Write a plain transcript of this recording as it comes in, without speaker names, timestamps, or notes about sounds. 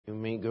You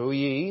may go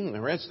ye, and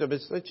the rest of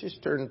us, let's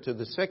just turn to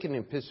the second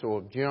epistle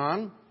of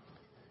John.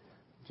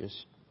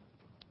 Just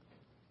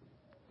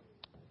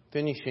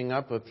finishing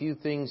up a few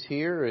things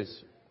here as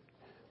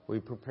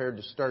we prepare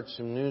to start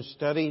some new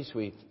studies.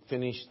 We've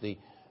finished the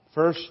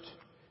first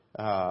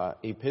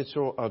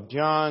epistle of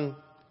John.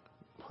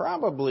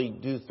 Probably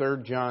do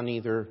 3rd John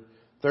either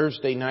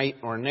Thursday night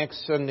or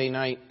next Sunday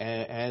night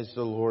as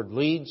the Lord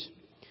leads.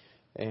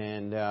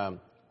 And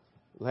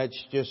let's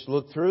just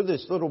look through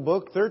this little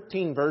book.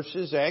 13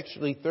 verses.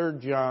 Actually,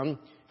 3rd John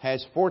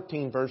has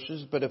 14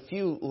 verses, but a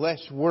few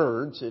less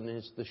words, and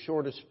it's the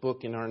shortest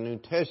book in our New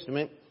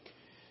Testament.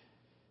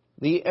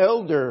 The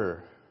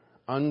elder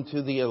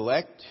unto the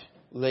elect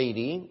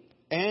lady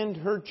and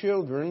her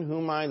children,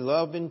 whom I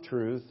love in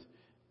truth,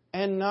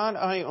 and not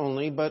I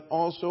only, but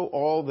also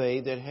all they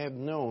that have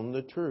known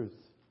the truth.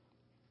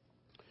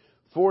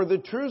 For the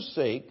truth's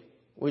sake,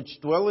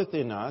 which dwelleth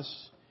in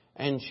us,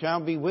 and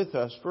shall be with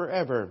us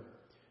forever.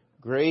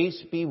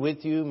 Grace be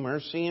with you,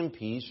 mercy and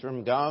peace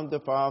from God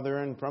the Father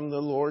and from the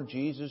Lord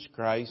Jesus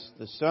Christ,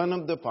 the Son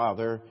of the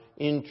Father,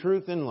 in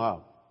truth and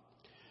love.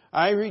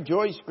 I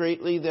rejoice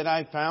greatly that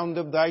I found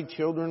of thy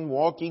children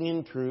walking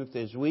in truth,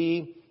 as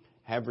we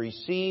have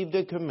received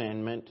a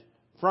commandment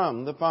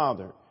from the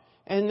Father.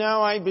 And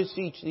now I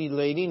beseech thee,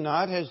 lady,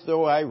 not as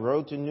though I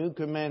wrote a new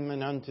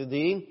commandment unto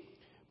thee,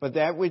 but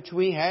that which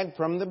we had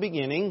from the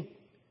beginning,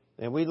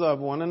 that we love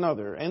one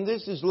another. And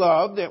this is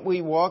love, that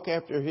we walk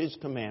after His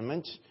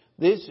commandments.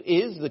 This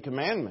is the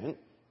commandment,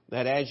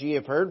 that as ye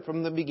have heard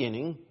from the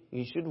beginning,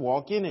 ye should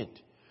walk in it.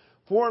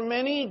 For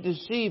many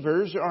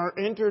deceivers are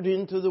entered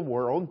into the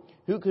world,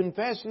 who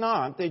confess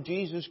not that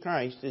Jesus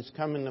Christ is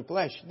come in the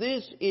flesh.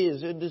 This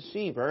is a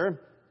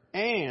deceiver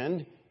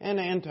and an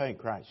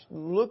antichrist.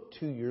 Look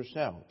to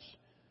yourselves,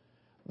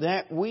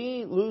 that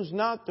we lose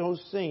not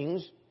those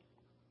things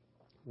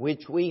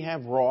which we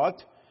have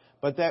wrought,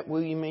 but that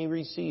we may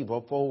receive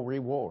a full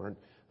reward.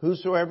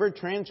 Whosoever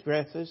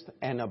transgresseth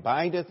and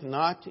abideth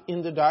not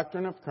in the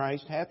doctrine of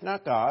Christ hath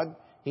not God.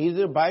 He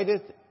that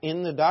abideth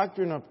in the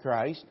doctrine of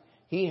Christ,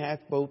 he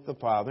hath both the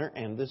Father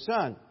and the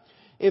Son.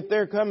 If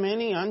there come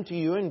any unto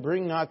you and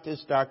bring not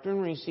this doctrine,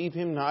 receive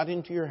him not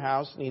into your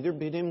house, neither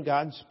bid him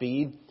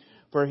Godspeed.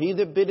 For he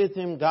that biddeth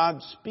him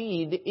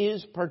Godspeed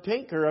is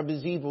partaker of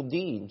his evil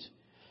deeds.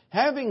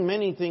 Having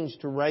many things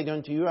to write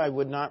unto you, I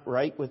would not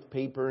write with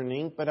paper and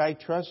ink, but I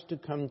trust to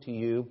come to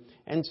you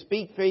and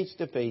speak face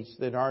to face,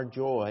 that our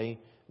joy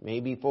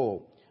may be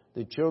full.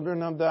 The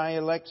children of thy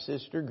elect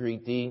sister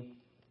greet thee.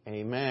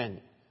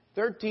 Amen.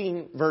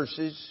 13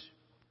 verses,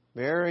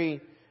 very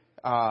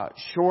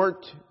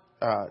short,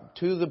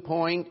 to the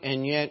point,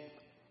 and yet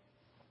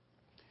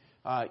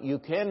you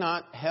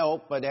cannot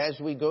help but as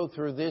we go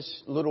through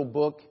this little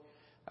book,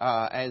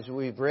 as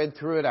we've read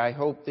through it, I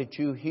hope that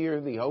you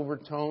hear the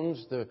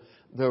overtones,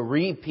 the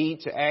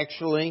repeats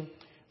actually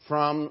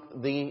from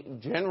the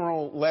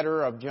general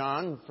letter of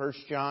John, 1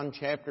 John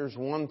chapters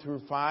 1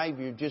 through 5.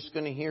 You're just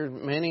going to hear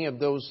many of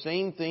those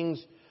same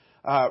things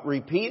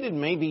repeated,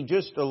 maybe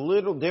just a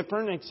little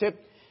different, except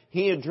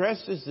he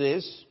addresses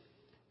this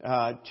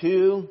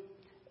to,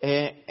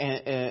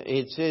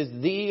 it says,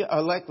 the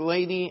elect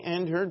lady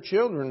and her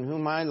children,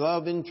 whom I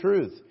love in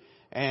truth.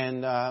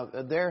 And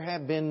there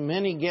have been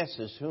many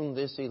guesses whom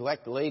this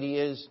elect lady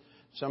is.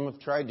 Some have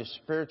tried to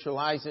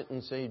spiritualize it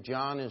and say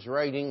John is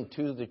writing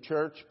to the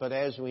church. But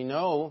as we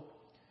know,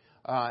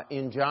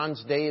 in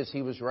John's day, as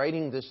he was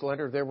writing this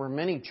letter, there were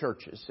many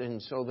churches.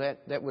 And so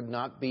that would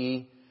not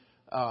be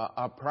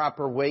a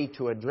proper way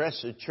to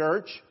address a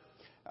church.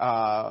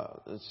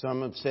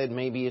 Some have said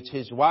maybe it's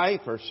his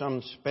wife or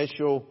some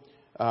special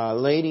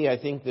lady. I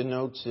think the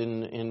notes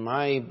in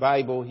my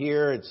Bible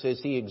here, it says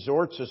he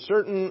exhorts a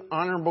certain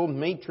honorable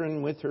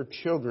matron with her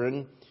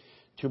children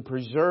to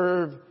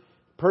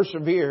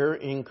persevere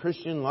in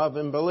Christian love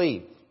and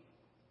belief.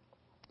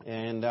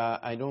 And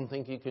I don't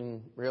think you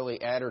can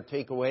really add or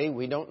take away.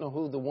 We don't know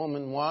who the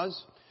woman was.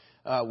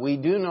 We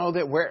do know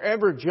that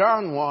wherever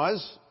John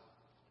was,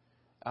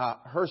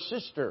 her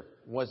sister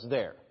was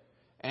there.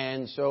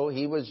 And so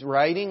he was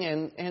writing,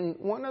 and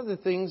one of the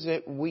things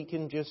that we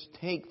can just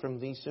take from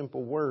these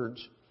simple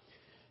words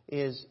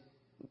is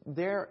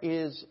there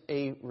is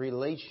a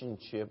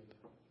relationship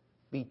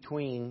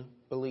between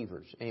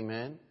believers.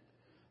 Amen?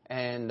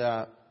 And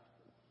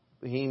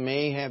he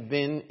may have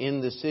been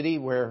in the city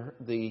where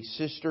the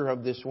sister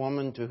of this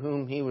woman to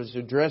whom he was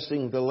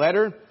addressing the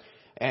letter,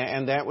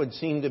 and that would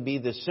seem to be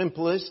the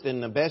simplest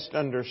and the best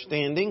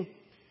understanding.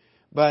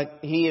 But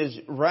he is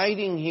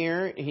writing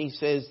here, he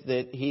says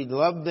that he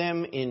loved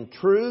them in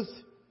truth,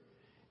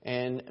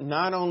 and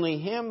not only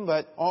him,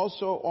 but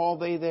also all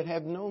they that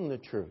have known the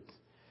truth.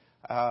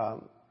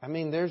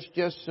 There's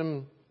just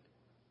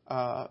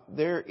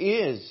there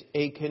is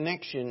a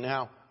connection.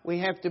 Now, we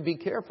have to be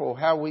careful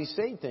how we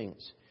say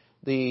things.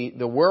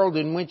 The world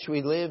in which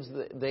we live,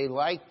 they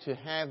like to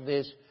have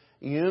this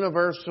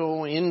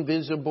universal,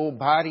 invisible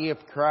body of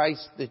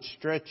Christ that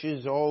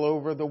stretches all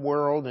over the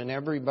world and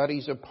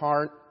everybody's a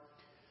part.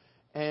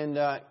 And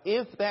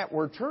if that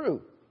were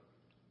true,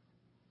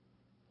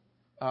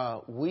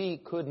 we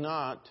could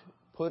not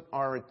put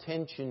our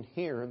attention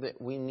here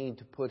that we need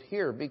to put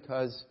here,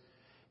 because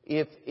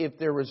if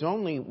there was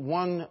only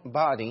one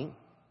body,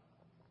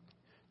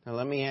 now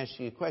let me ask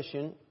you a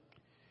question.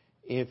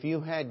 If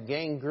you had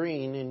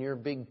gangrene in your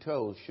big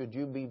toe, should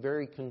you be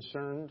very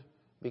concerned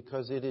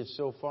because it is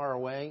so far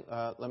away?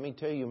 Let me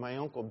tell you, my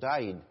uncle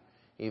died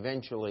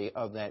eventually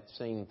of that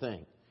same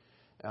thing.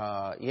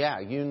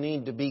 You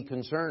need to be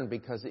concerned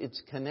because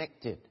it's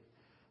connected.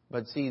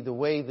 But see, the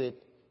way that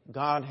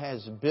God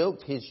has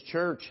built His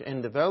church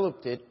and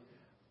developed it,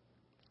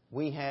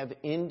 we have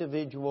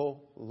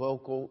individual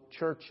local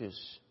churches.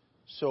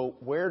 So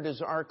where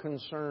does our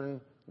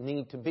concern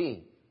need to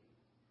be?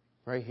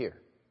 Right here.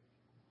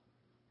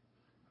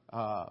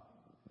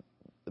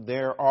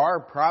 There are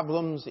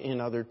problems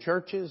in other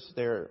churches.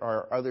 There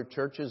are other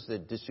churches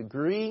that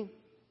disagree.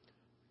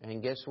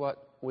 And guess what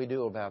we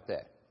do about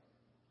that?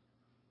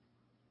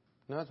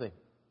 Nothing.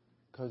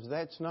 Because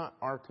that's not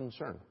our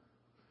concern.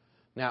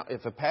 Now,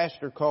 if a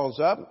pastor calls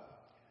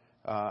up,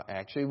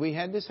 actually we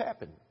had this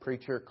happen.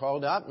 Preacher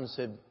called up and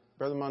said,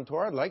 Brother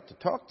Montour, I'd like to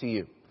talk to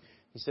you.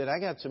 He said, I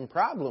got some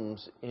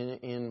problems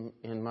in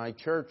my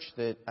church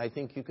that I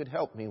think you could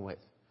help me with.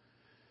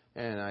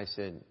 And I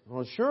said,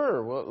 well,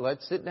 sure. Well,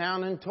 let's sit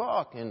down and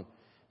talk.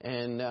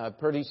 And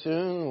pretty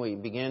soon we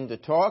began to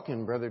talk,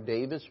 and Brother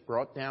Davis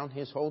brought down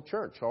his whole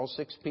church, all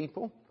 6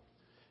 people.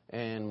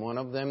 And one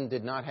of them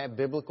did not have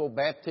biblical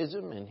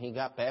baptism, and he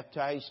got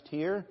baptized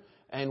here.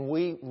 And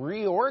we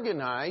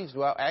organized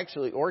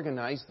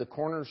the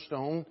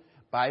Cornerstone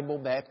Bible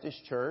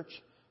Baptist Church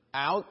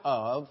out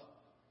of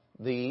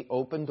the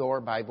Open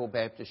Door Bible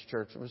Baptist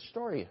Church of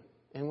Astoria.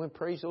 And we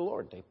praise the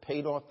Lord. They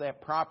paid off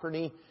that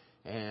property.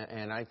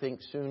 And I think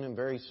soon and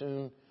very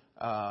soon,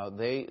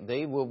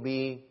 they will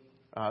be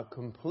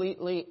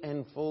completely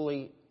and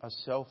fully a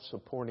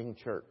self-supporting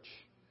church.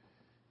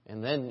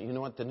 And then, you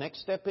know what the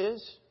next step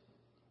is?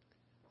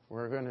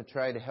 We're going to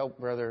try to help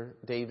Brother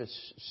Davis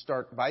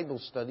start Bible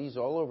studies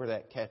all over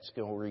that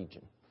Catskill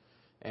region.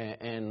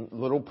 And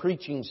little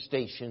preaching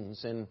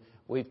stations. And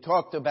we've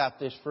talked about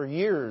this for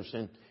years.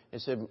 And I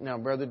said, now,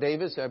 Brother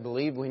Davis, I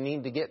believe we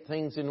need to get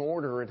things in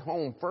order at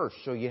home first,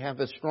 so you have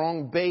a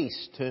strong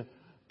base to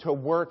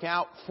work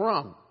out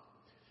from.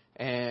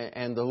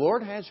 And the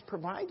Lord has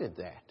provided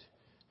that.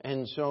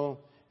 And so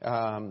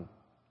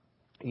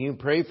you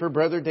pray for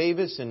Brother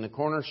Davis in the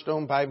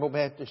Cornerstone Bible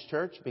Baptist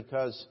Church,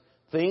 because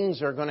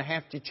things are going to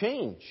have to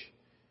change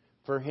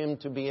for him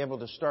to be able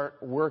to start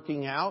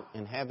working out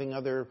and having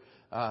other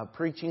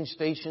preaching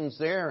stations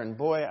there. And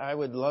boy, I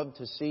would love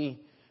to see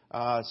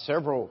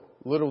several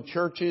little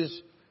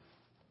churches,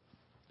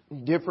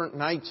 different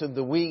nights of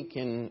the week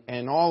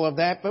and all of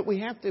that. But we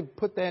have to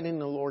put that in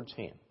the Lord's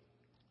hand.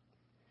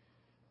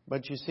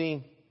 But you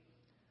see,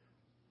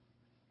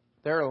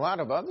 there are a lot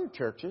of other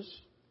churches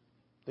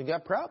that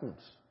got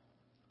problems.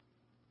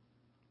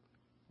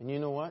 And you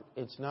know what?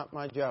 It's not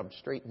my job to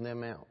straighten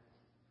them out.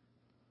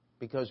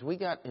 Because we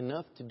got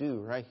enough to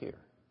do right here.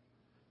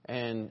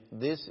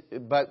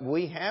 But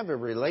we have a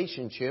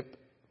relationship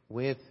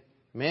with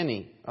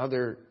many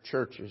other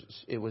churches.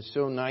 It was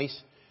so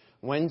nice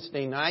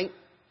Wednesday night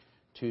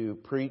to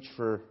preach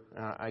for,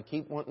 I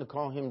keep wanting to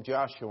call him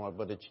Joshua,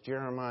 but it's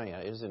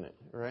Jeremiah, isn't it?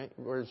 Right?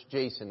 Where's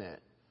Jason at?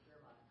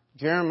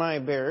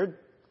 Jeremiah Baird.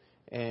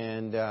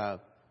 And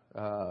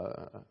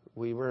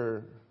we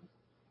were,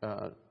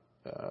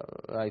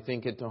 I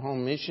think, at the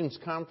Home Missions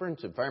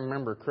Conference. If I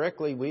remember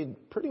correctly,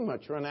 we'd pretty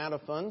much run out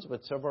of funds,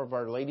 but several of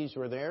our ladies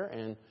were there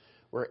and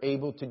were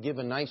able to give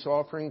a nice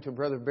offering to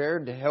Brother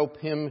Baird to help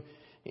him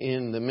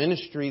in the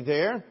ministry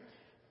there.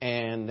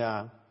 And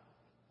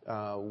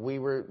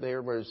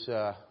there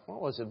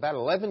was about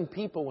 11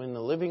 people in the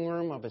living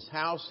room of his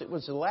house. It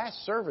was the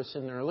last service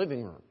in their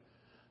living room,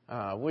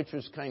 which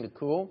was kind of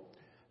cool.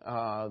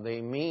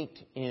 They meet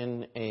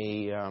in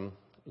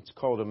it's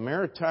called a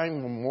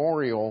Maritime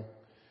Memorial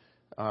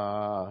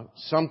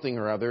something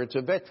or other. It's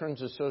a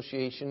Veterans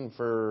Association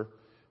for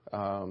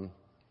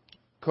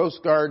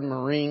Coast Guard,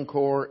 Marine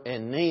Corps,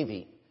 and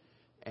Navy.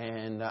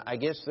 And I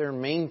guess their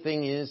main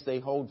thing is they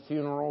hold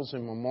funerals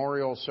and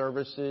memorial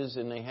services,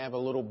 and they have a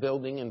little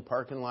building and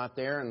parking lot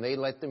there, and they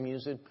let them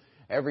use it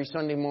every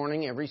Sunday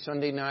morning, every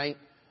Sunday night,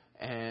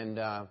 and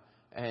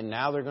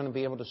now they're going to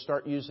be able to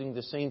start using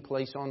the same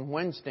place on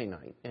Wednesday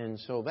night. And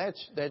so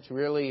that's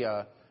really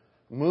a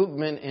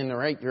movement in the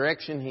right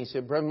direction. He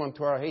said, Brother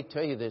Montour, I hate to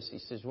tell you this. He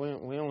says,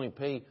 we only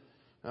pay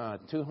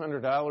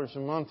 $200 a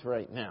month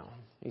right now.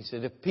 He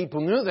said, if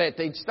people knew that,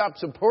 they'd stop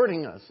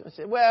supporting us.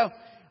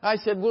 I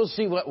said, we'll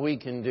see what we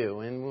can do,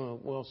 and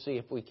we'll see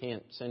if we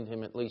can't send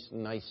him at least a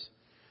nice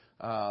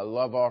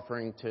love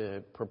offering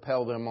to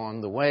propel them on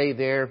the way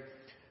there.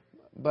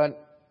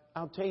 But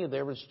I'll tell you,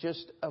 there was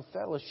just a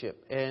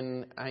fellowship.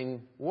 And I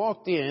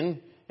walked in,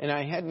 and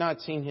I had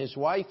not seen his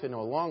wife in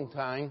a long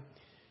time.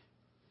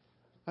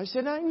 I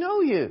said, I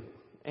know you.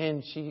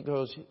 And she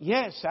goes,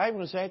 yes, I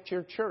was at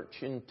your church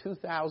in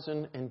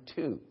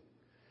 2002.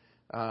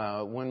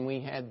 When we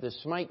had the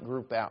Smite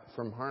group out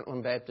from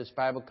Heartland Baptist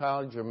Bible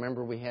College.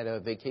 Remember, we had a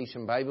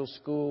vacation Bible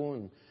school,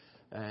 and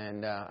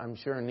And I'm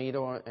sure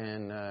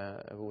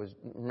Anita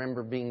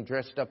remember being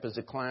dressed up as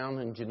a clown,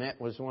 and Jeanette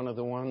was one of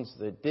the ones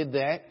that did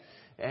that.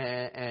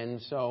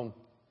 And so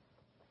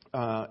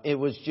it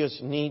was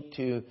just neat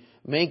to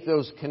make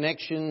those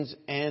connections.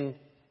 And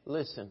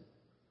listen,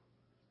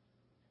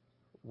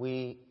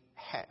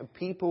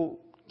 people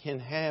can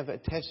have a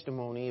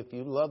testimony. If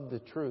you love the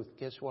truth,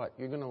 guess what?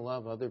 You're going to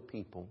love other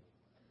people.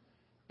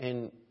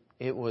 And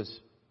it was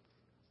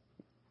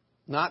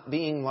not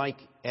being like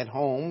at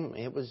home.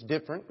 It was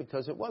different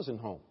because it wasn't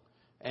home.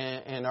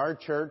 And our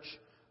church,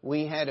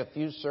 we had a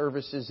few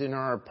services in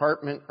our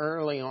apartment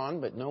early on,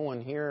 but no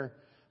one here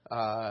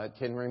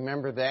can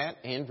remember that.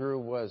 Andrew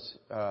was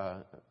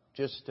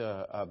just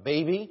a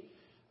baby.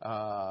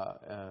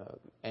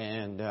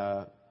 And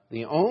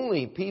the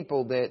only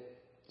people that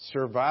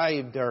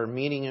survived our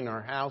meeting in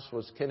our house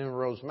was Ken and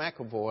Rose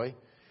McAvoy.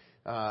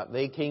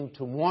 They came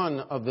to one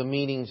of the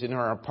meetings in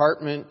our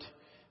apartment.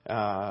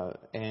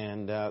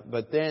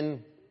 But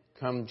then,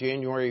 come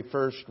January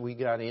 1st, we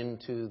got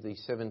into the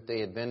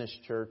Seventh-day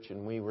Adventist Church,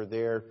 and we were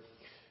there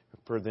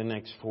for the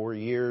next 4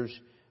 years.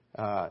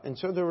 And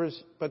so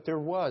there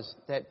was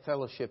that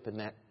fellowship and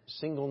that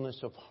singleness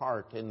of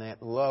heart and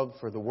that love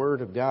for the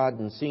Word of God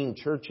and seeing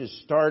churches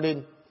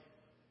started.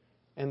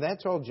 And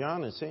that's all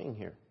John is saying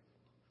here.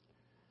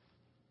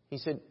 He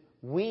said,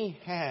 we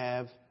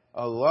have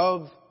a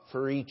love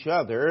for each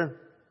other.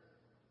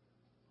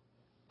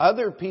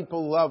 Other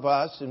people love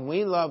us and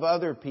we love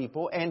other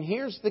people. And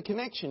here's the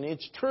connection.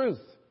 It's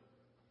truth.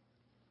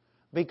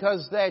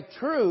 Because that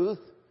truth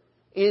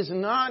is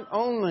not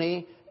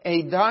only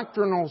a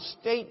doctrinal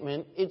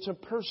statement, it's a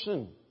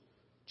person.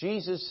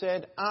 Jesus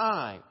said,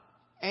 I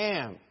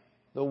am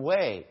the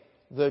way,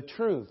 the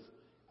truth,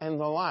 and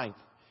the life.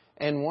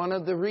 And one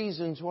of the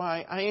reasons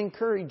why I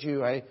encourage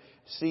you, I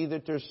see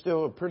that there's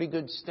still a pretty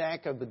good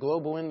stack of the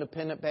Global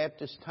Independent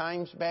Baptist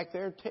Times back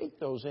there. Take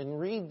those and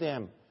read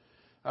them.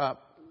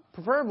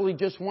 Preferably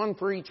just one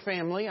for each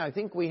family. I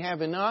think we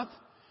have enough.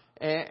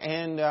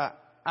 And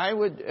I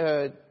would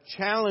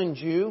challenge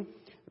you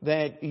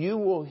that you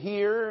will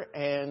hear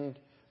and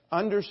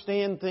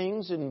understand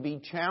things and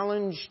be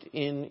challenged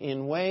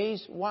in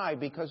ways. Why?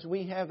 Because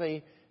we have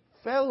a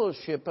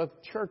fellowship of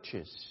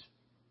churches.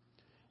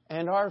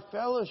 And our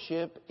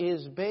fellowship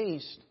is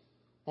based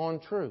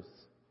on truth.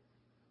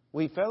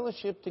 We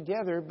fellowship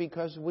together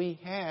because we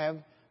have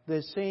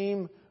the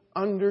same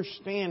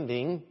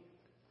understanding.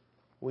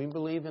 We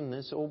believe in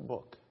this old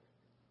book.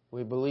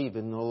 We believe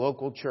in the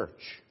local church.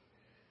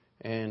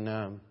 And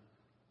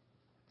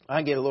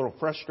I get a little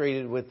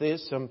frustrated with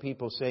this. Some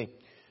people say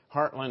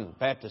Heartland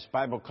Baptist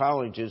Bible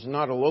College is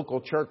not a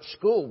local church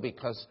school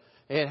because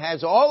it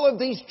has all of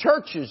these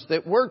churches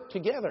that work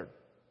together.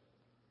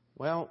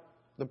 Well,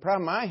 the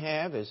problem I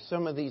have is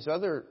some of these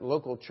other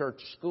local church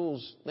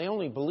schools, they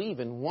only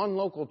believe in one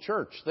local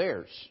church,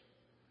 theirs.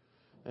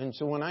 And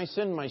so when I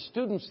send my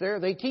students there,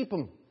 they keep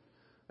them.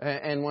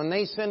 And when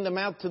they send them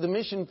out to the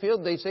mission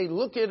field, they say,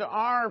 look at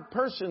our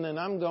person. And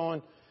I'm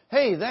going,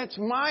 hey, that's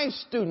my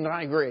student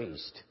I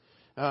raised.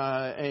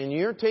 And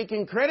you're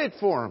taking credit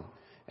for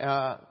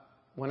them.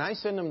 When I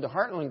send them to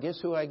Heartland, guess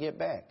who I get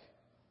back?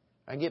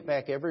 I get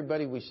back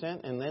everybody we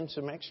sent and then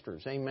some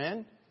extras.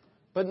 Amen?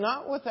 But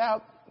not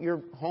without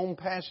your home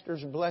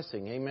pastor's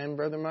blessing. Amen,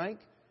 Brother Mike?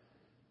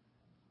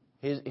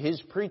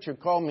 His preacher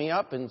called me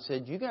up and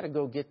said, you got to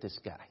go get this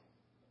guy.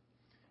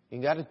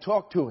 You got to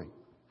talk to him.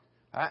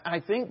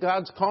 I think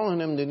God's calling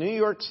him to New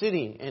York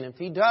City. And if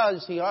He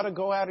does, he ought to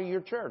go out of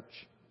your church.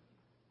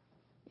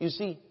 You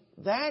see,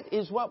 that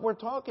is what we're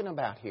talking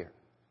about here.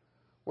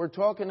 We're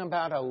talking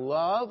about a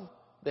love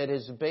that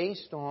is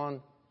based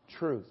on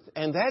truth.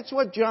 And that's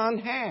what John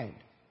had.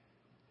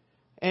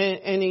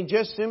 And he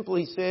just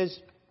simply says,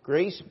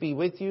 grace be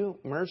with you,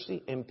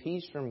 mercy and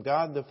peace from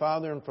God the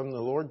Father and from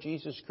the Lord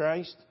Jesus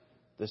Christ,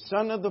 the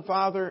Son of the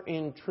Father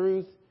in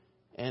truth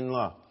and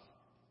love.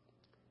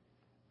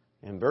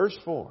 And verse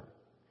 4,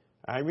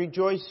 I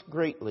rejoice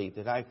greatly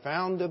that I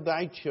found of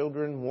thy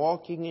children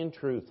walking in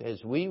truth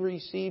as we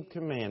receive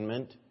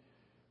commandment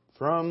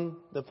from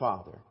the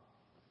Father.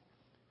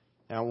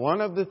 Now,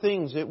 one of the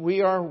things that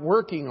we are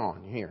working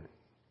on here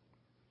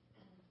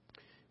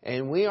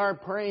and we are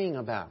praying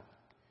about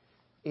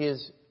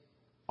is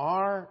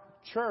our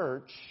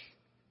church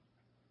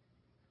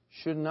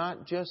should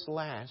not just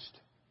last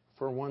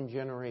for one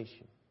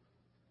generation.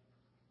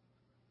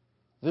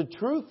 The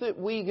truth that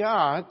we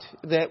got,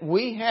 that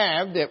we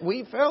have, that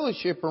we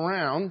fellowship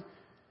around,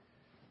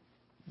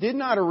 did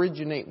not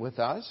originate with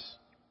us.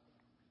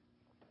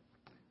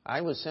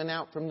 I was sent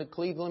out from the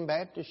Cleveland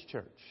Baptist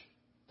Church.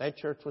 That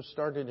church was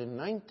started in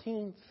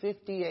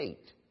 1958.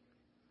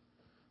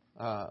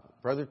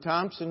 Brother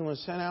Thompson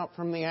was sent out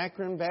from the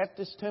Akron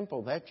Baptist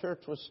Temple. That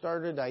church was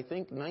started, I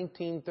think,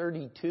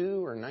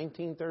 1932 or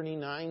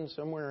 1939,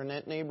 somewhere in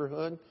that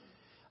neighborhood.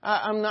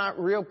 I'm not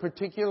real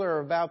particular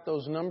about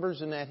those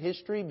numbers in that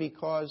history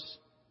because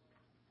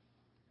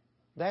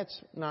that's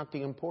not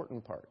the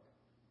important part.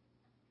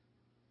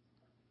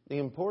 The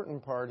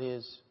important part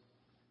is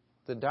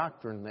the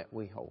doctrine that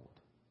we hold.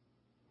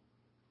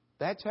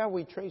 That's how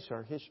we trace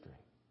our history.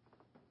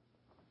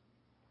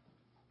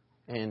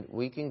 And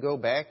we can go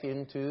back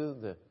into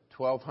the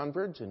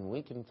 1200s and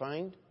we can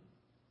find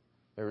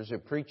there was a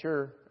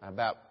preacher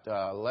about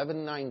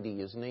 1190.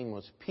 His name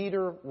was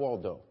Peter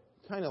Waldo.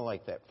 Kind of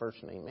like that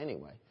first name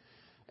anyway.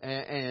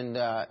 And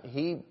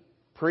he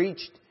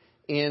preached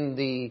in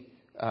the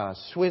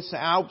Swiss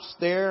Alps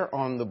there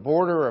on the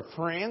border of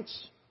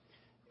France.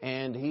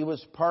 And he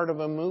was part of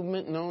a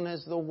movement known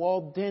as the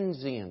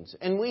Waldensians.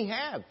 And we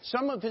have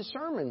some of his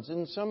sermons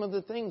and some of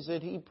the things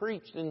that he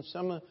preached and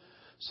some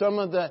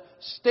of the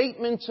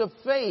statements of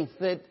faith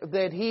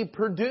that he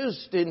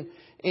produced and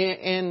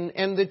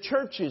the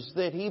churches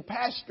that he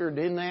pastored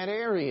in that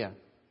area.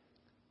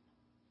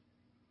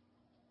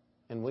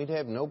 And we'd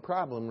have no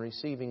problem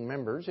receiving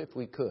members, if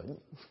we could,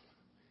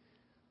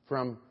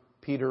 from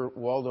Peter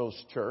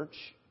Waldo's church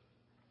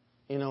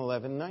in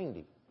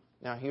 1190.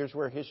 Now, here's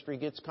where history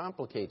gets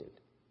complicated.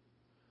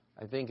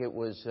 I think it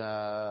was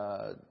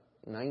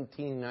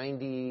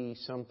 1990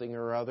 something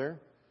or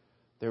other.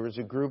 There was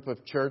a group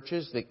of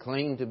churches that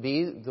claimed to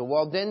be the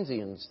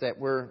Waldensians that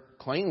were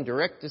claimed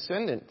direct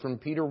descendant from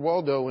Peter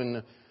Waldo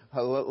in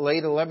the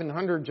late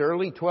 1100s,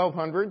 early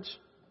 1200s.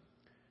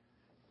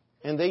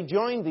 And they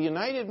joined the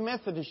United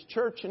Methodist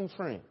Church in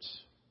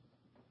France.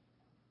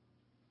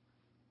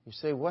 You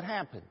say, what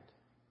happened?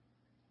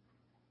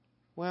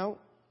 Well,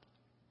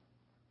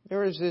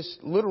 there was this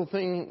little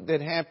thing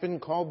that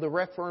happened called the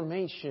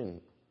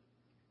Reformation.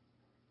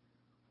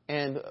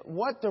 And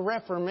what the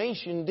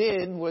Reformation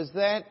did was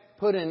that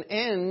put an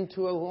end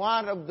to a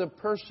lot of the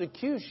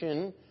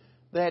persecution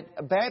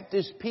that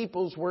Baptist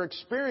peoples were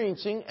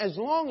experiencing as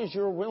long as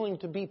you're willing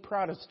to be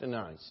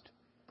Protestantized.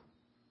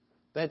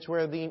 That's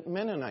where the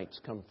Mennonites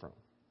come from.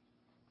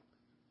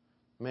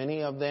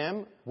 Many of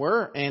them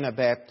were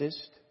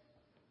Anabaptist.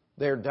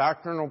 Their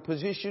doctrinal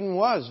position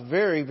was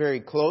very, very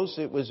close.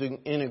 It was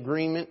in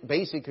agreement,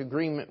 basic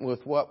agreement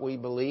with what we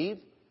believe.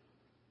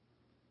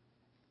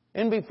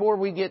 And before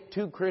we get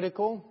too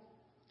critical,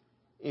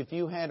 if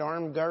you had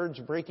armed guards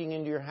breaking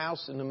into your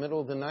house in the middle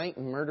of the night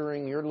and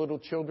murdering your little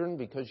children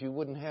because you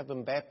wouldn't have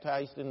them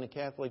baptized in the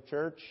Catholic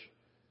Church,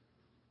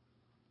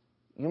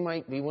 you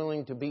might be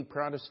willing to be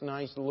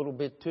Protestantized a little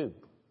bit too.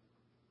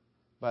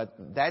 But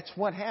that's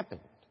what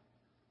happened.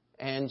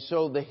 And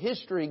so the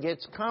history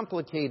gets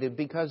complicated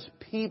because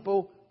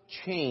people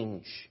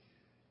change.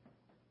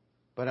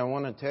 But I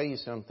want to tell you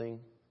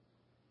something.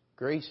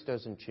 Grace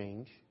doesn't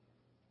change.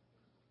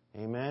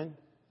 Amen?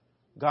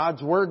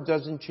 God's Word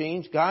doesn't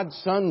change. God's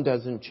Son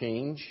doesn't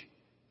change.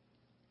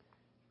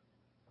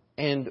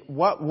 And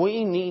what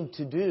we need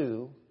to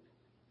do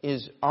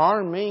is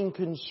our main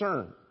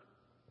concern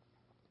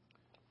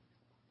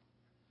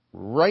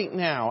right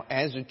now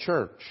as a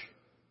church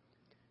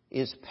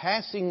is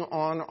passing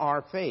on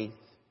our faith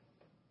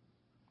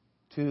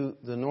to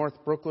the North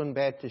Brooklyn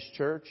Baptist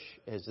Church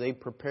as they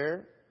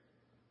prepare.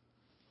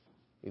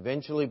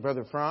 Eventually,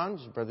 Brother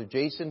Franz, Brother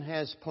Jason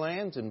has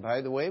plans. And by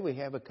the way, we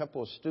have a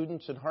couple of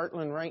students at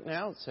Heartland right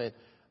now that said,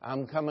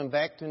 I'm coming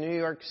back to New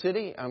York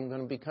City. I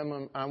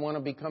want to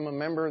become a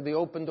member of the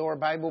Open Door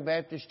Bible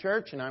Baptist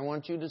Church, and I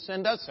want you to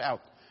send us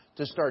out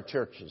to start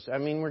churches. I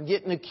mean, we're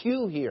getting a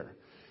queue here.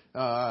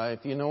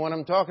 If you know what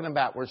I'm talking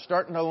about, we're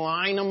starting to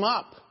line them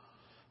up.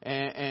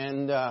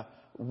 And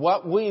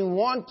what we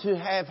want to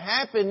have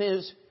happen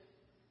is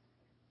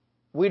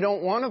we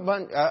don't want a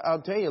bunch,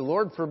 I'll tell you,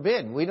 Lord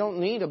forbid, we don't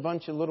need a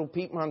bunch of little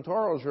Pete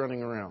Montoros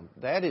running around.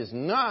 That is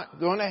not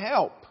going to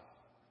help.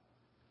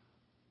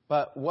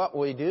 But what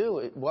we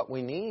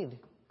need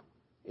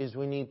is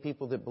we need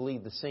people that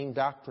believe the same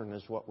doctrine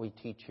as what we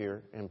teach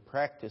here and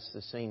practice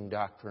the same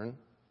doctrine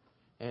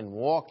and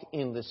walk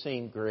in the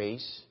same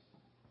grace.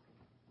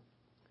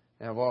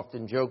 And I've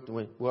often joked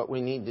with what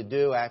we need to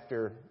do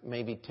after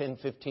maybe 10,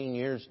 15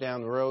 years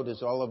down the road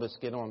is all of us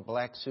get on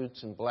black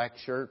suits and black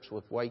shirts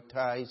with white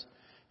ties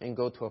and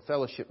go to a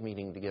fellowship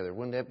meeting together.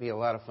 Wouldn't that be a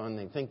lot of fun?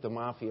 They'd think the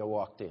mafia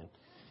walked in.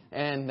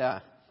 And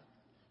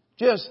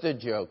just a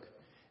joke.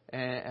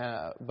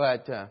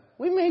 But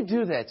we may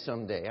do that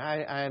someday.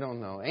 I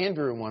don't know.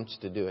 Andrew wants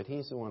to do it.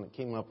 He's the one that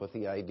came up with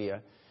the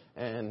idea.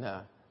 And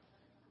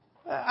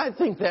I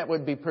think that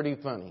would be pretty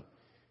funny.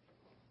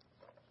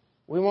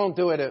 We won't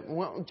do it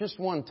just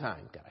one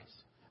time,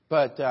 guys.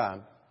 But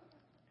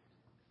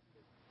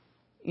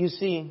you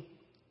see,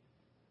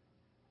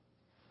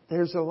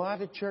 there's a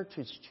lot of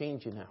churches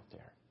changing out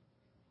there.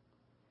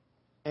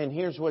 And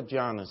here's what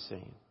John is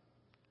saying.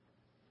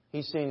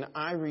 He's saying,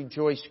 I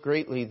rejoice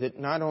greatly that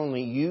not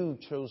only you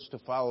chose to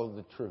follow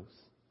the truth,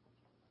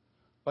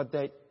 but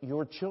that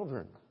your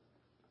children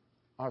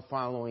are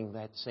following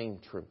that same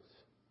truth.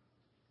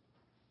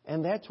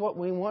 And that's what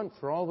we want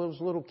for all those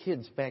little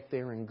kids back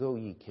there in Go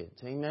Ye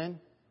Kids. Amen?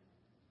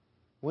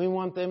 We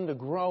want them to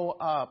grow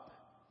up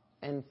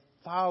and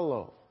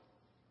follow.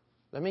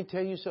 Let me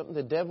tell you something.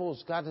 The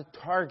devil's got a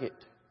target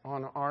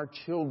on our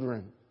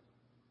children.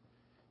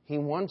 He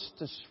wants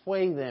to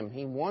sway them.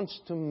 He wants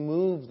to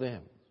move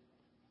them.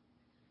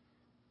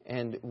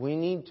 And we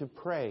need to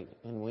pray.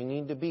 And we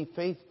need to be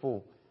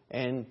faithful.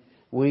 And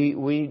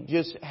We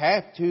just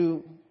have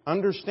to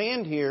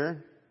understand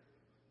here.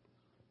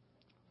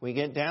 We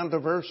get down to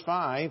verse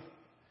 5.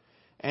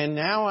 And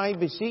now I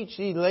beseech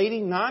thee, lady,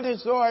 not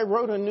as though I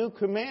wrote a new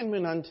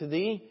commandment unto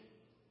thee,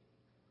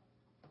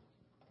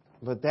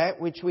 but that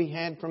which we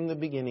had from the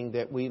beginning,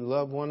 that we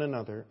love one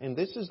another. And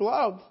this is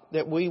love,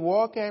 that we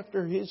walk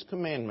after His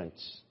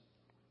commandments.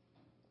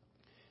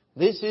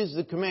 This is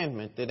the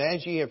commandment, that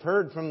as ye have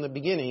heard from the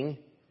beginning,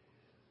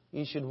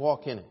 ye should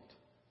walk in it.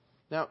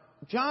 Now,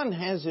 John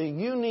has a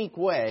unique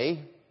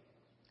way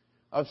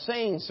of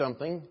saying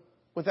something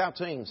without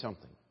saying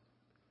something.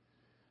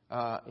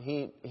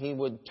 He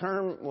would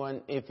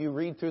term, if you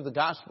read through the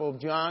Gospel of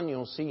John,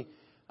 you'll see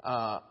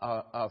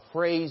a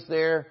phrase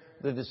there,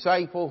 the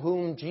disciple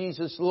whom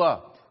Jesus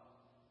loved.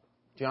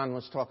 John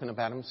was talking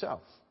about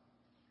himself.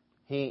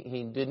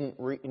 He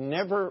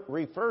never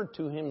referred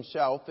to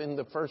himself in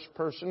the first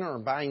person or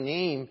by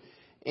name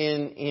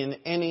in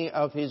any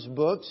of his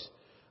books.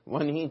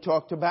 When he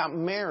talked about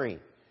Mary,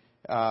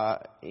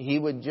 he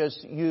would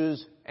just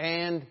use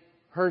 "and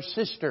her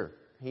sister."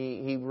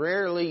 He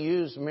rarely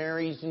used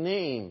Mary's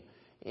name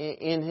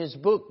in his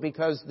book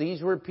because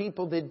these were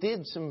people that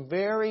did some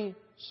very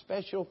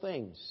special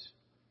things.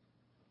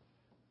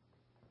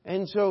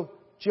 And so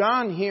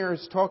John here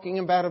is talking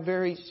about a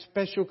very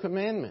special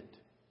commandment.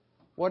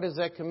 What is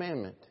that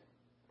commandment?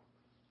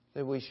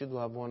 That we should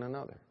love one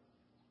another.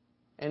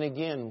 And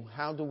again,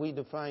 how do we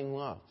define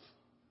love?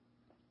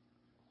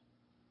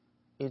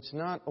 It's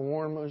not a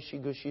warm,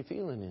 mushy-gushy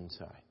feeling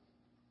inside.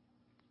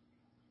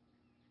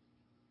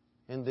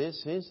 And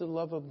this is the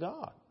love of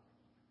God.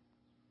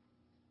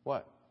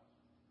 What?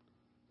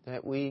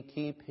 That we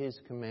keep His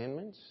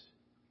commandments,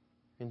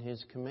 and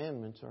His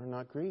commandments are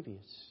not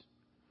grievous.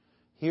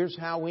 Here's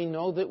how we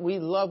know that we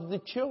love the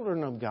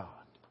children of God.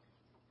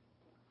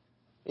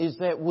 Is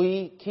that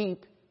we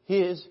keep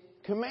His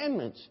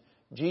commandments.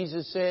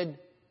 Jesus said,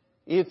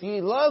 if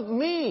ye love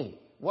me,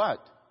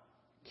 what?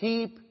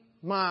 Keep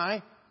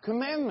my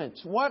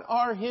commandments. What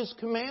are His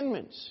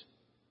commandments?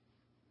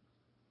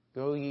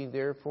 Go ye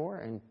therefore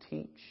and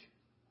teach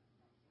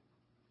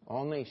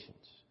all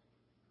nations,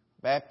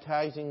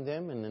 baptizing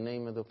them in the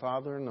name of the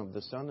Father and of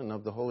the Son and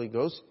of the Holy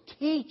Ghost,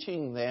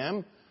 teaching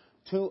them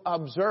to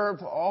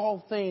observe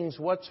all things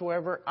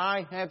whatsoever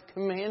I have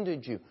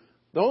commanded you.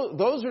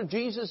 Those are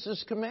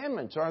Jesus'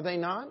 commandments, are they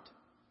not?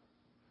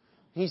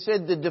 He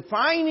said the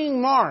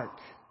defining mark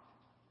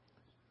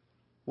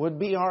would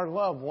be our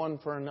love one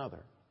for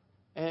another.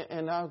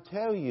 And I'll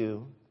tell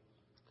you,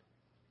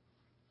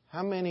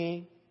 how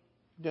many,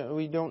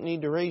 we don't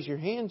need to raise your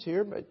hands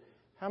here, but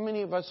how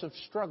many of us have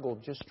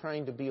struggled just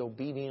trying to be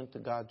obedient to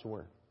God's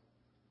Word?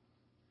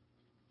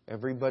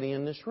 Everybody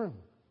in this room.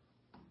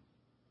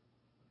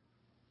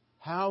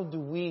 How do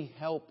we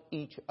help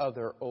each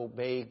other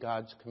obey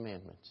God's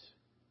commandments?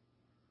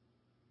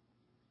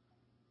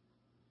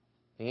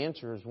 The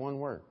answer is one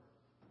word: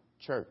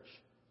 church.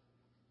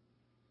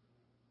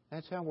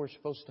 That's how we're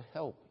supposed to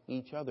help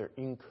each other,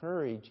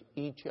 encourage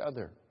each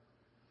other.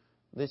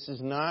 This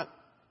is not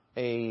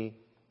an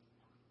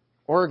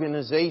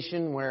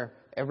organization where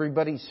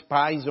everybody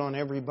spies on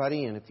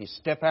everybody and if you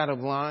step out of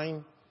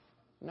line.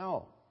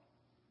 No.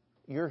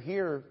 You're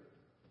here,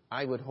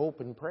 I would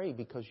hope and pray,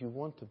 because you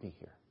want to be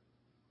here.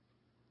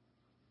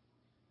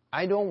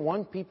 I don't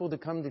want people to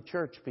come to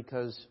church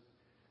because,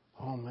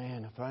 oh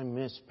man, if I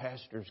miss,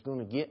 pastor's going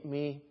to get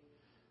me.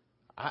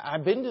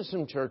 I've been to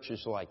some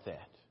churches like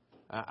that.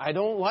 I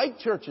don't like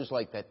churches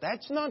like that.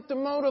 That's not the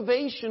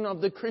motivation of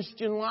the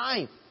Christian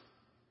life.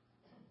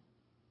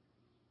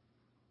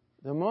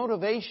 The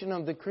motivation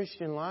of the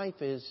Christian life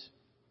is,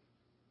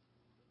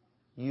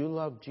 you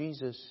love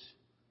Jesus.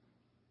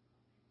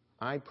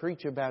 I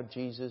preach about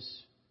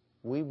Jesus.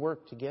 We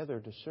work together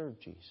to serve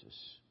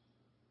Jesus.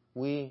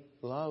 We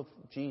love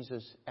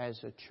Jesus as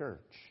a church.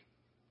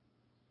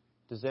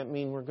 Does that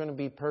mean we're going to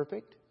be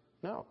perfect?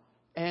 No.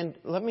 And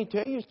let me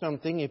tell you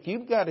something. If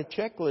you've got a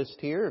checklist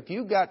here, if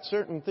you've got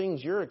certain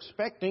things you're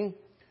expecting,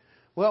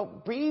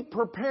 well, be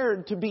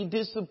prepared to be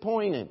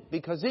disappointed,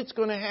 because it's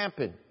going to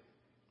happen.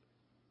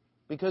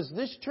 Because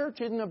this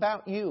church isn't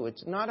about you.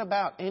 It's not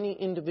about any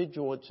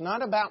individual. It's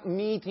not about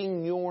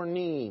meeting your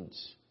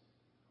needs.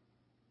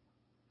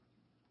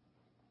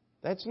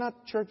 That's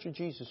not the Church of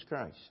Jesus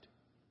Christ.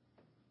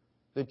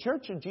 The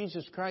Church of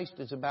Jesus Christ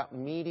is about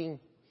meeting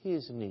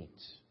His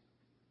needs.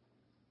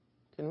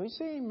 Can we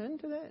say amen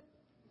to that?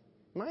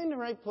 Am I in the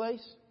right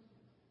place?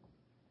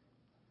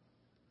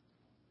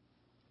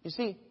 You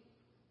see,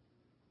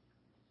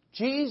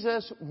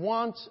 Jesus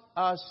wants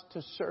us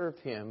to serve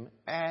Him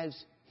as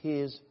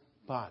His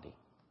body.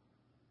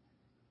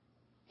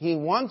 He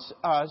wants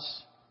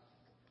us,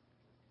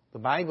 the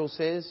Bible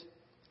says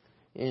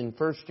in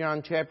 1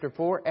 John chapter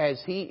 4,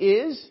 as He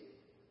is,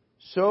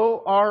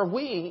 so are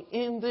we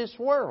in this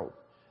world.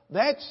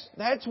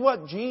 That's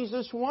what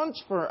Jesus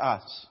wants for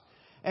us.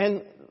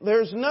 And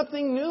there's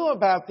nothing new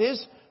about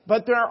this,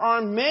 but there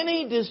are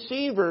many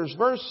deceivers,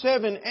 verse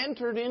 7,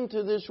 entered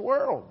into this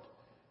world.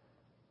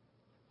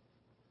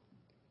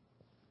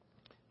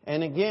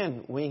 And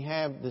again, we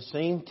have the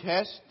same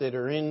tests that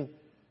are in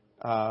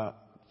 1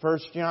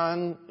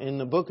 John, in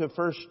the book of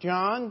 1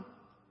 John.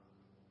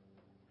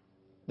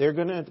 They're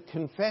going to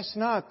confess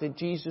not that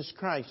Jesus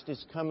Christ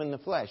is come in the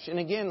flesh. And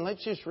again,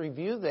 let's just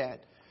review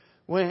that.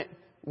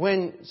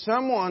 When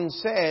someone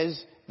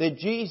says that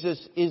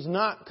Jesus is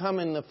not come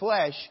in the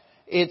flesh,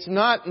 it's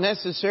not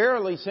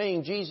necessarily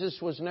saying Jesus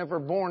was never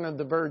born of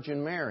the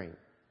Virgin Mary.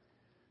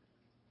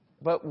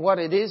 But what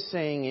it is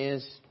saying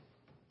is,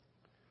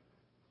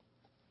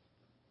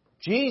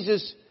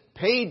 Jesus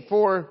paid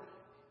for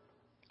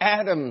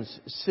Adam's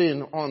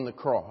sin on the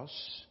cross,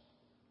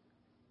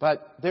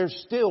 but there's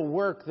still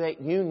work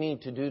that you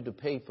need to do to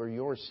pay for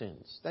your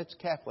sins. That's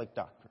Catholic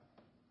doctrine.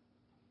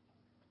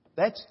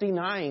 That's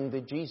denying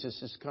that Jesus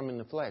has come in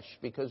the flesh.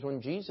 Because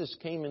when Jesus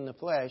came in the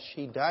flesh,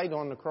 He died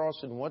on the cross,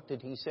 and what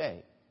did He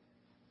say?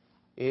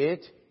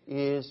 It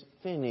is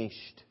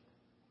finished.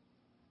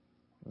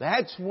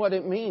 That's what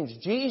it means.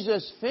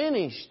 Jesus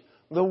finished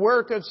the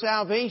work of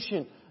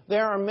salvation.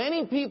 There are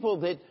many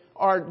people that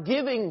are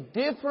giving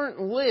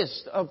different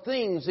lists of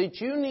things that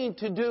you need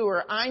to do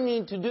or I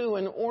need to do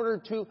in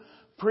order to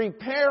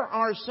prepare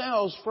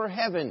ourselves for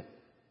heaven.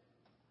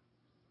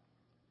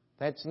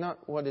 That's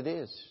not what it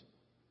is.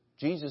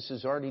 Jesus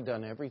has already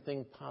done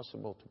everything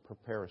possible to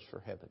prepare us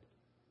for heaven.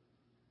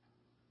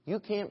 You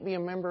can't be a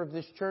member of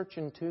this church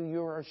until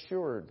you are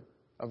assured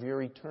of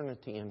your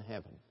eternity in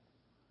heaven.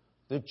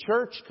 The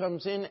church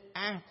comes in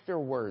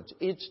afterwards.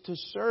 It's to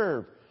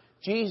serve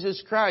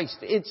Jesus Christ.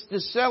 It's to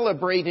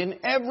celebrate in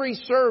every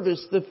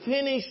service the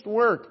finished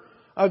work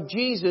of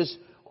Jesus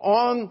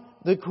on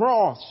the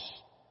cross.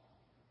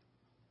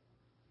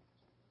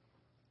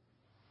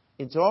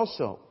 It's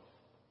also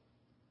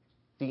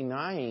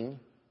denying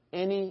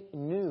any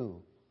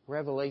new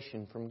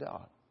revelation from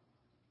God.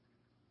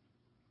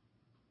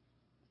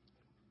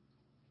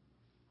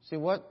 See,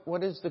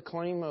 what is the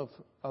claim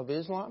of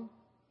Islam?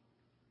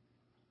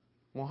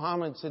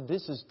 Muhammad said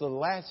this is the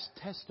last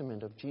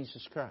testament of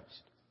Jesus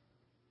Christ.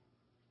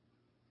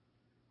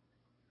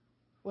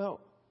 Well,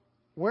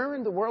 where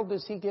in the world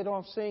does he get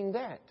off saying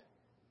that?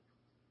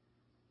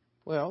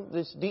 Well,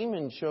 this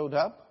demon showed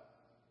up,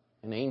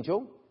 an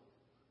angel,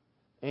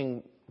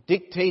 and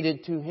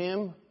dictated to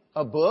him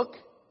a book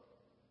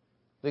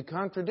that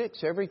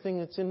contradicts everything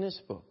that's in this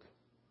book.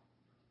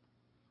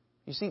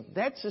 You see,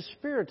 that's the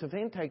spirit of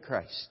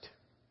Antichrist.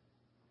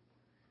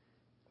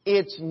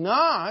 It's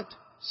not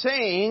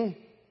saying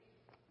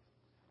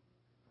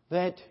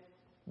that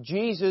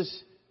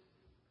Jesus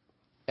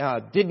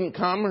didn't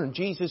come or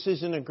Jesus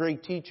isn't a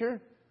great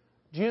teacher.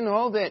 Do you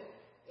know that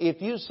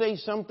if you say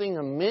something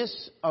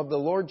amiss of the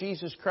Lord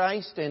Jesus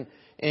Christ and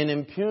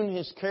impugn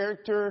His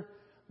character,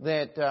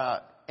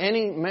 that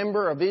any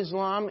member of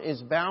Islam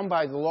is bound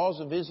by the laws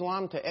of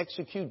Islam to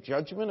execute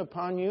judgment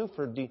upon you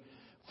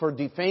for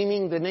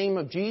defaming the name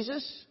of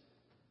Jesus?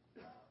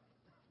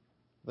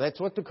 That's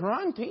what the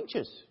Quran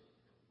teaches.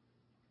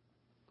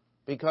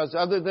 Because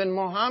other than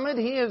Muhammad,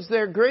 he is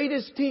their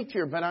greatest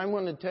teacher. But I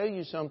want to tell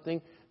you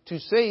something. To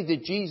say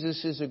that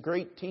Jesus is a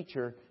great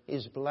teacher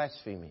is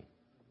blasphemy.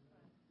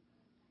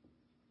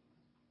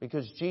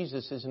 Because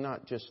Jesus is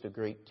not just a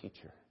great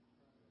teacher.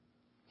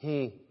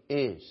 He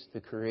is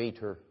the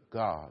Creator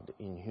God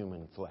in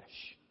human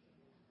flesh.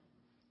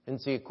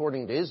 And see,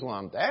 according to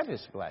Islam, that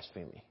is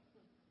blasphemy.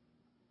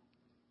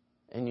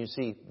 And you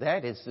see,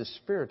 that is the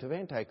spirit of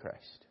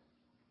Antichrist.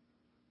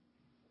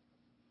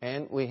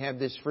 And we have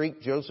this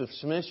freak, Joseph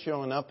Smith,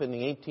 showing up in the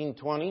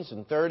 1820s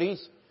and 30s.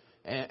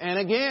 And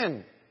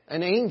again,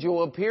 an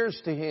angel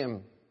appears to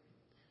him.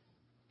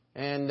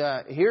 And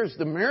here's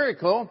the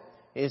miracle,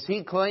 is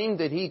he claimed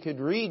that he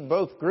could read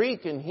both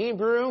Greek and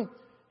Hebrew.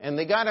 And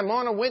they got him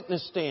on a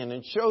witness stand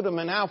and showed him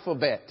an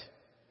alphabet.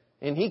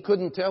 And he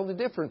couldn't tell the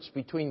difference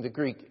between the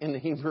Greek and the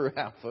Hebrew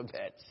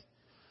alphabets.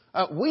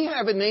 We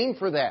have a name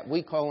for that.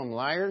 We call them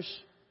liars.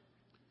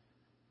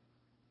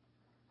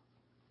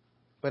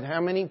 But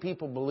how many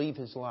people believe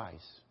his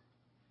lies?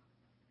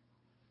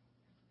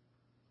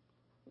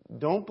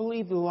 Don't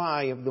believe the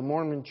lie of the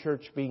Mormon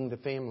church being the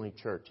family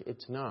church.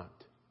 It's not.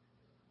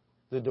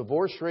 The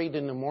divorce rate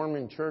in the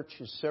Mormon church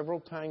is several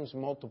times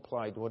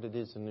multiplied what it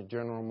is in the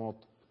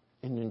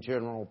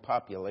general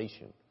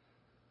population.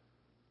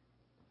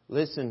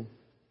 Listen,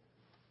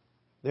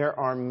 there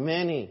are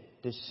many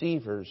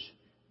deceivers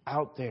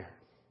out there.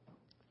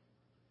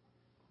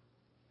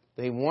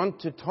 They want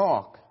to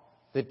talk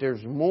that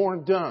there's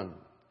more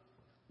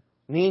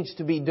needs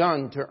to be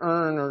done to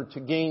earn or to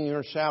gain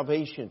your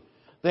salvation.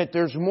 That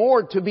there's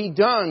more to be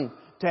done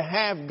to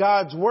have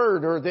God's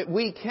Word, or that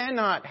we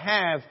cannot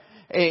have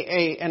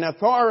an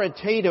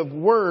authoritative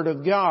Word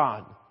of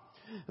God.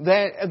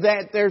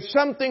 That there's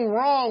something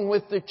wrong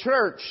with the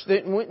church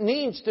that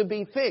needs to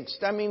be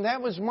fixed. I mean,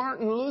 that was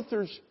Martin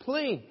Luther's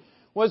plea,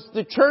 was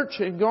the church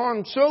had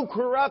gone so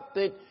corrupt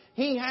that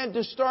he had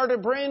to start a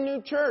brand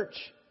new church.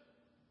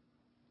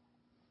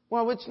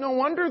 Well, it's no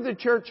wonder the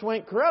church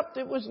went corrupt.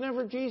 It was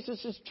never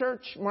Jesus'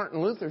 church.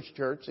 Martin Luther's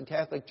church, the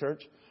Catholic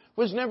Church,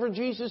 was never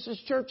Jesus'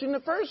 church in the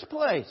first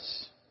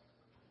place.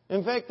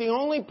 In fact, the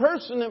only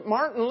person that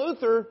Martin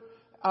Luther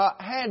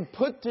had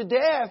put to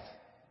death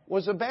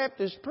was a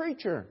Baptist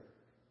preacher.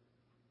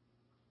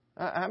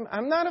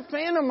 I'm not a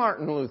fan of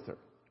Martin Luther.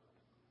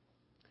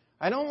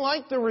 I don't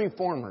like the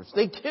Reformers.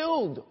 They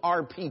killed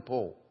our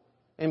people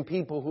and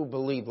people who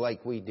believe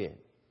like we did.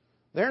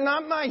 They're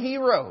not my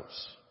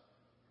heroes.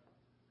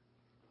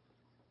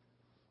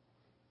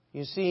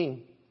 You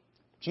see,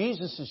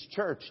 Jesus'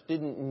 church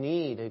didn't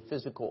need a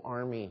physical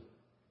army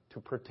to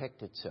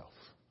protect itself.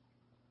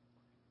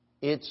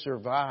 It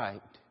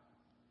survived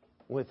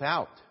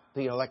without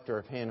the Elector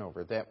of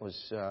Hanover. That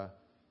was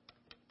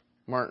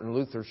Martin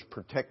Luther's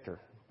protector.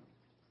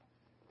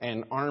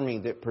 An army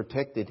that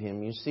protected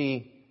him. You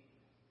see,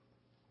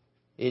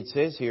 it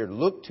says here,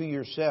 look to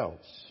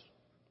yourselves.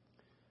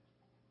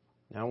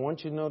 Now I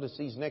want you to notice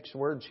these next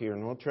words here,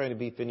 and we'll try to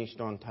be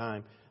finished on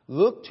time.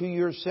 Look to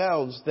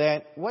yourselves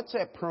that, what's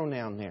that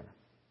pronoun there?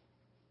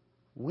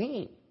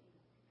 We.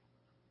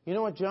 You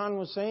know what John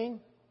was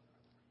saying?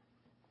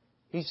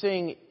 He's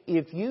saying,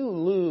 if you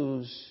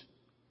lose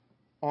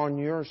on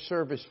your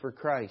service for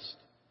Christ,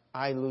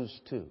 I lose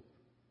too.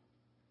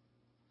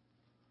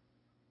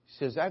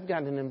 He says, I've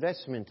got an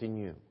investment in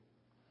you.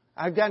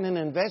 I've got an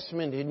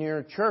investment in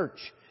your church.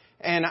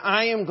 And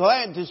I am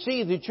glad to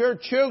see that your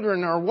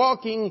children are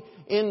walking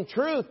in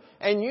truth.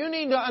 And you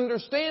need to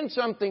understand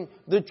something.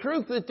 The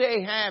truth that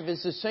they have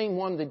is the same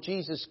one that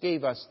Jesus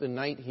gave us the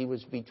night He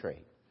was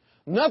betrayed.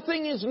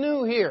 Nothing is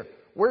new here.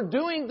 We're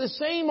doing the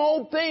same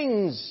old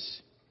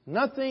things.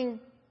 Nothing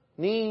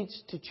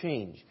needs to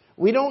change.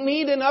 We don't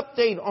need an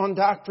update on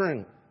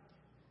doctrine.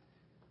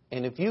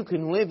 And if you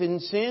can live in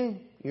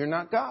sin, you're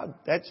not God.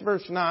 That's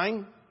verse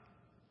 9.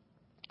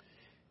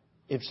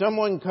 If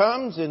someone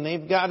comes and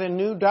they've got a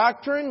new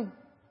doctrine,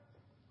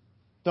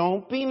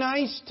 don't be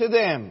nice to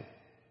them.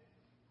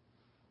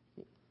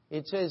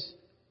 It says,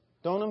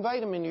 don't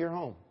invite them into your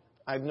home.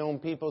 I've known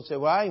people say,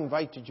 well, I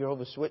invite the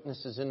Jehovah's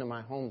Witnesses into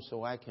my home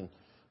so I can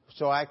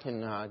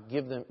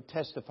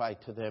testify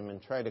to them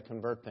and try to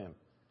convert them.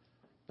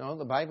 No,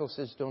 the Bible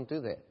says don't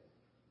do that.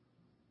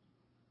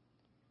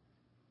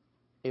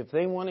 If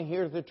they want to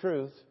hear the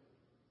truth,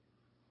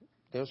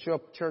 they'll show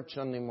up at church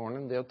Sunday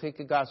morning. They'll take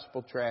a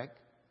gospel tract.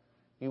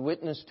 You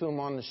witness to them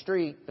on the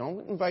street.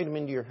 Don't invite them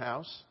into your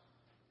house.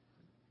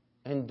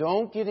 And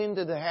don't get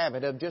into the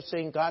habit of just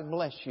saying, God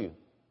bless you.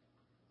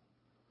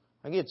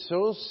 I get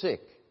so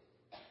sick.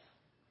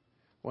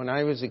 When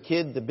I was a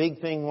kid, the big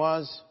thing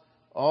was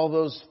all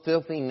those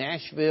filthy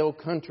Nashville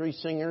country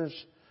singers,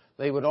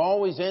 they would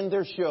always end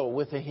their show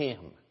with a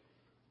hymn.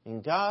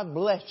 And God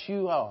bless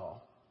you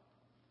all.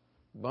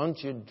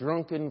 Bunch of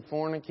drunken,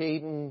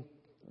 fornicating,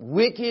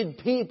 wicked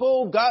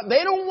people.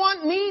 They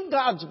don't need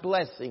God's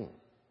blessing.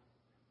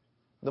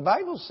 The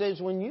Bible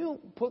says when you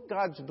put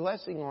God's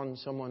blessing on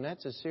someone,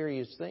 that's a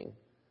serious thing.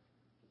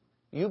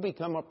 You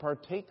become a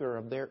partaker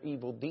of their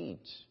evil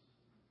deeds.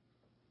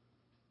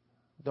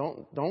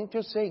 Don't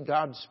just say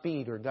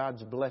Godspeed or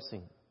God's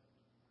blessing.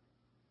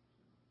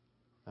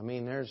 I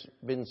mean, there's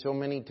been so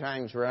many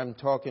times where I'm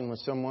talking with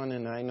someone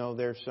and I know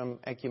there's some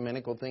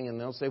ecumenical thing and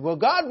they'll say, well,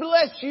 God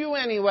bless you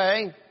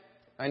anyway.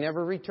 I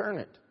never return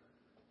it.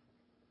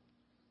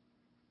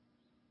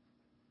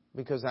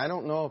 Because I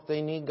don't know if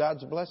they need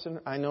God's blessing.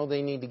 I know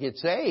they need to get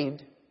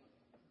saved.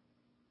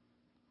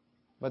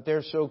 But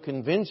they're so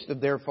convinced of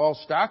their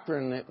false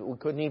doctrine that we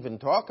couldn't even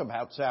talk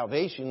about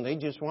salvation. They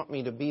just want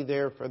me to be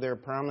there for their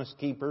promise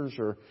keepers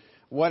or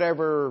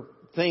whatever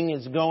thing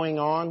is going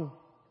on.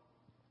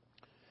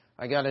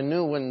 I got a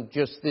new one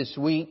just this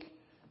week.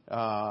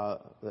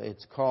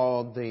 It's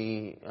called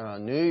the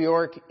New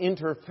York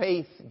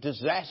Interfaith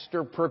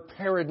Disaster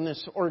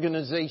Preparedness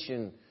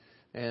Organization.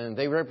 And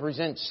they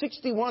represent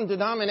 61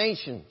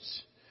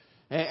 denominations.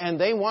 And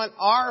they want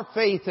our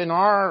faith and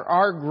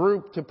our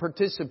group to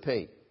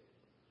participate.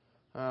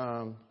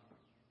 So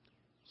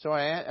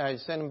I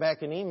sent them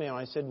back an email.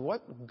 I said,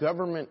 what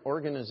government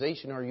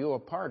organization are you a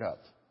part of?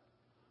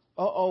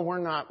 Oh, we're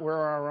not. We're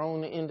our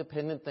own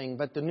independent thing.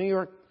 But the New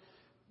York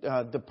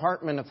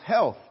Department of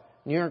Health,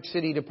 New York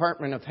City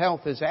Department of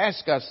Health has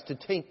asked us to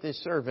take this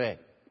survey.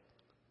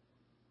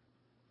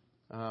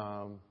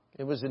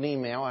 It was an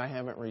email. I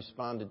haven't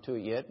responded to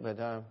it yet,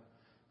 but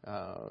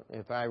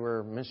if I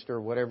were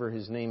Mr. whatever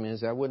his name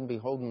is, I wouldn't be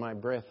holding my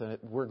breath.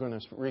 We're going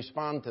to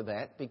respond to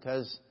that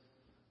because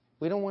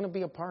we don't want to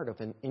be a part of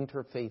an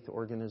interfaith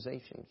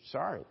organization.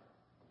 Sorry.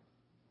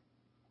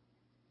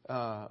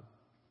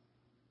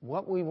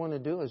 What we want to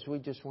do is we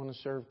just want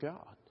to serve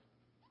God.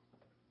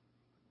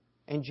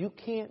 And you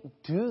can't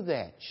do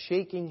that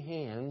shaking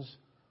hands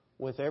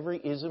with every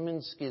ism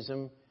and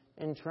schism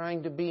and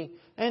trying to be...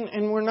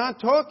 And we're not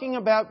talking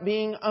about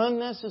being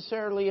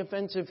unnecessarily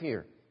offensive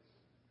here.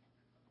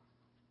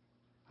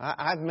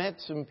 I've met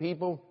some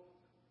people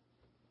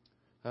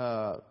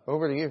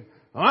over the years.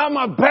 I'm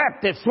a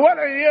Baptist. What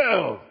are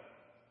you?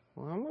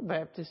 Well, I'm a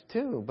Baptist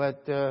too,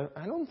 but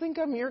I don't think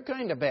I'm your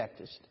kind of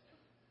Baptist.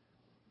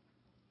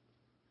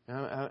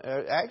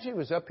 Actually, it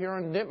was up here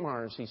on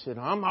Ditmars. He said,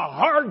 I'm a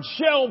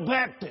hard-shell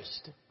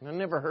Baptist. I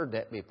never heard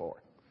that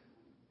before.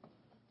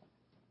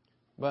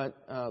 But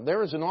there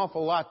was an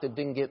awful lot that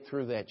didn't get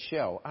through that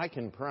shell, I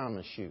can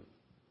promise you.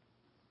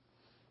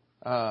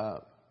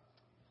 Now,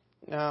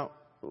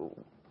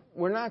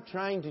 we're not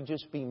trying to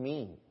just be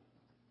mean,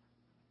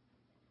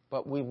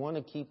 but we want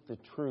to keep the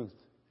truth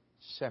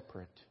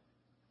separate.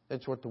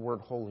 That's what the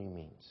word holy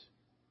means.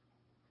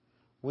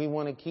 We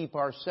want to keep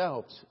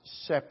ourselves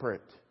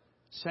separate,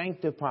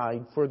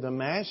 sanctified for the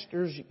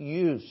Master's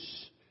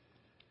use.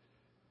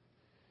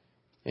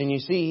 And you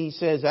see, he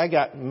says, I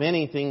got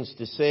many things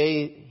to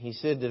say. He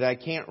said that I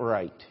can't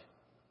write.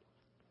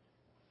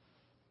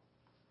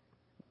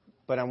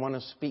 But I want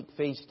to speak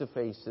face to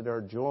face that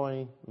our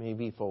joy may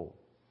be full.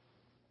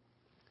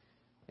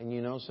 And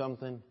you know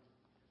something?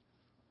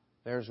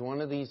 There's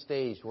one of these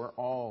days we're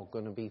all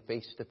going to be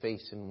face to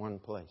face in one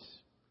place.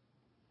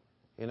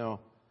 You know,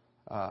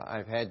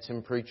 I've had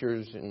some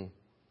preachers and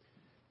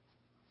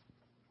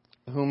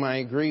whom I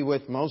agree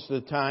with most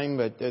of the time,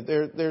 but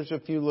there's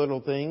a few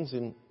little things,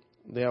 and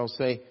they'll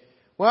say,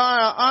 well,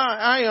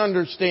 I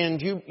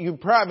understand you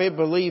probably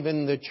believe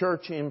in the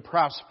church in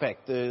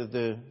Prospect,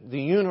 the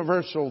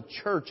universal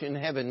church in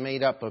heaven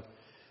made up of.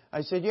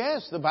 I said,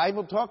 yes, the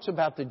Bible talks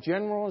about the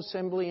general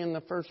assembly and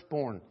the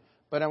firstborn.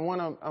 But I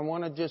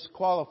want to just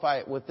qualify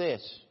it with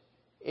this.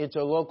 It's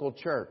a local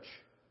church.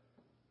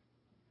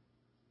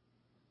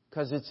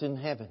 Because it's in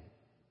heaven.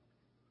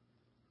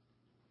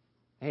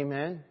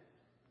 Amen?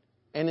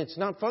 And it's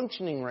not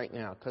functioning right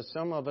now because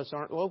some of us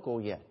aren't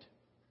local yet.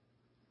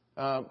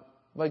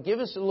 But give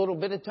us a little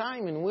bit of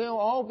time and we'll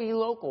all be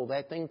local.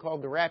 That thing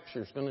called the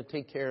rapture is going to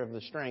take care of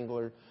the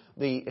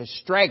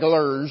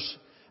stragglers,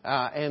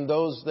 and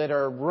those that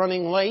are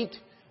running late.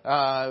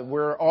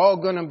 We're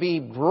all going to be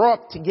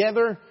brought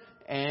together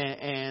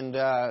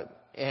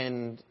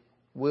and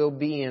we'll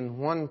be in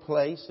one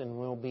place and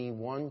we'll be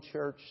one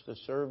church to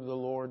serve the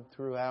Lord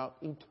throughout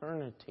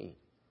eternity.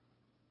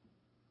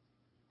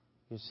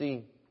 You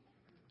see,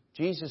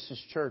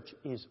 Jesus' church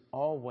is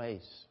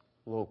always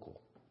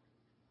local.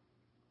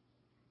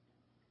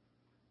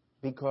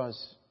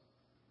 Because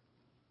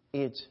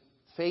it's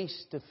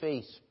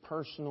face-to-face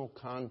personal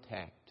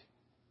contact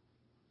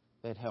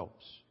that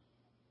helps.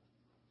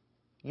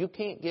 You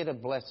can't get a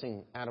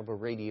blessing out of a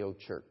radio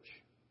church.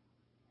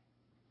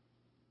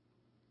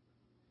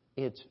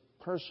 It's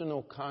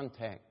personal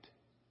contact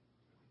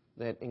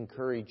that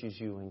encourages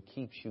you and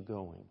keeps you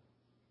going.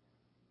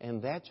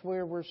 And that's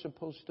where we're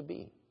supposed to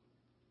be.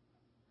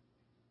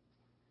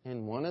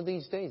 And one of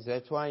these days,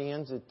 that's why he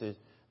ends it,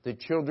 the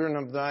children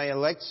of thy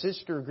elect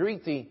sister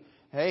greet thee.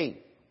 Hey,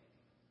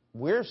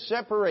 we're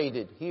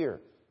separated here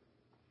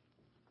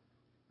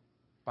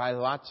by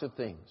lots of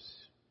things.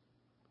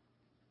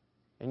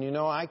 And you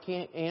know, I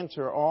can't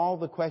answer all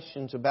the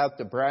questions about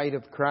the bride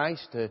of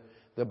Christ.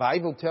 The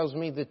Bible tells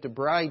me that the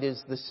bride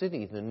is the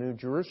city, the New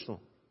Jerusalem.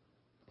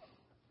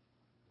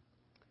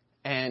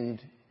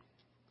 And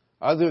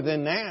other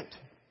than that,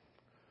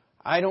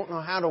 I don't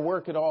know how to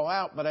work it all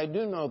out, but I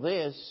do know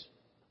this,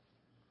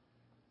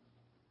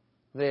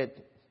 that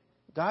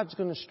God's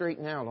going to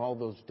straighten out all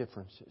those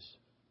differences.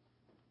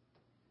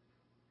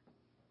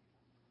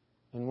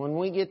 And when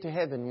we get to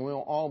heaven, we'll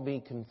all be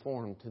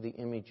conformed to the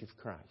image of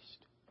Christ.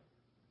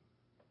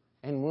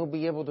 And we'll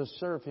be able to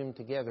serve Him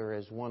together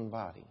as one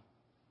body.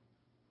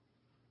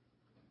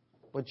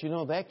 But you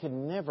know, that could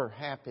never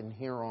happen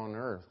here on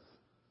earth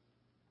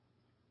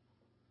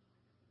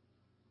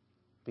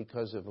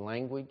because of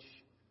language,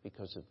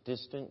 because of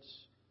distance.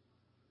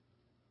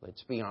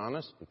 Let's be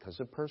honest, because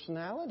of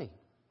personality.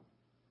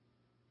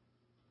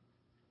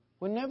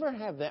 We'll never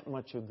have that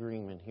much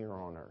agreement here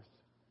on earth.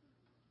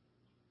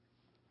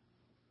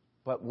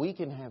 But we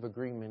can have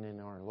agreement in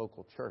our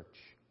local church.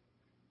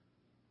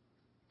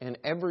 And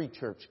every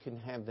church can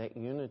have that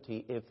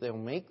unity if they'll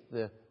make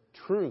the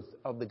truth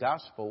of the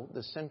gospel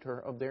the center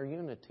of their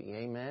unity.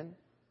 Amen?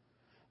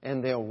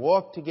 And they'll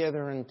walk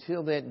together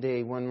until that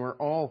day when we're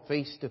all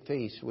face to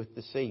face with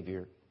the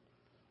Savior.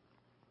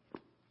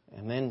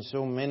 And then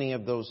so many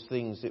of those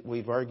things that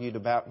we've argued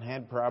about and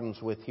had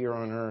problems with here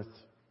on earth,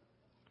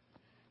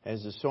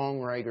 as the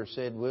songwriter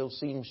said, will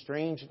seem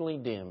strangely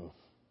dim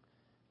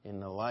in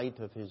the light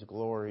of His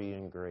glory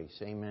and grace.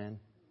 Amen?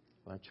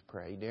 Let's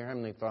pray. Dear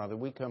Heavenly Father,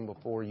 we come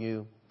before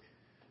You.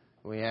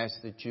 We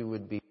ask that You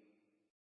would be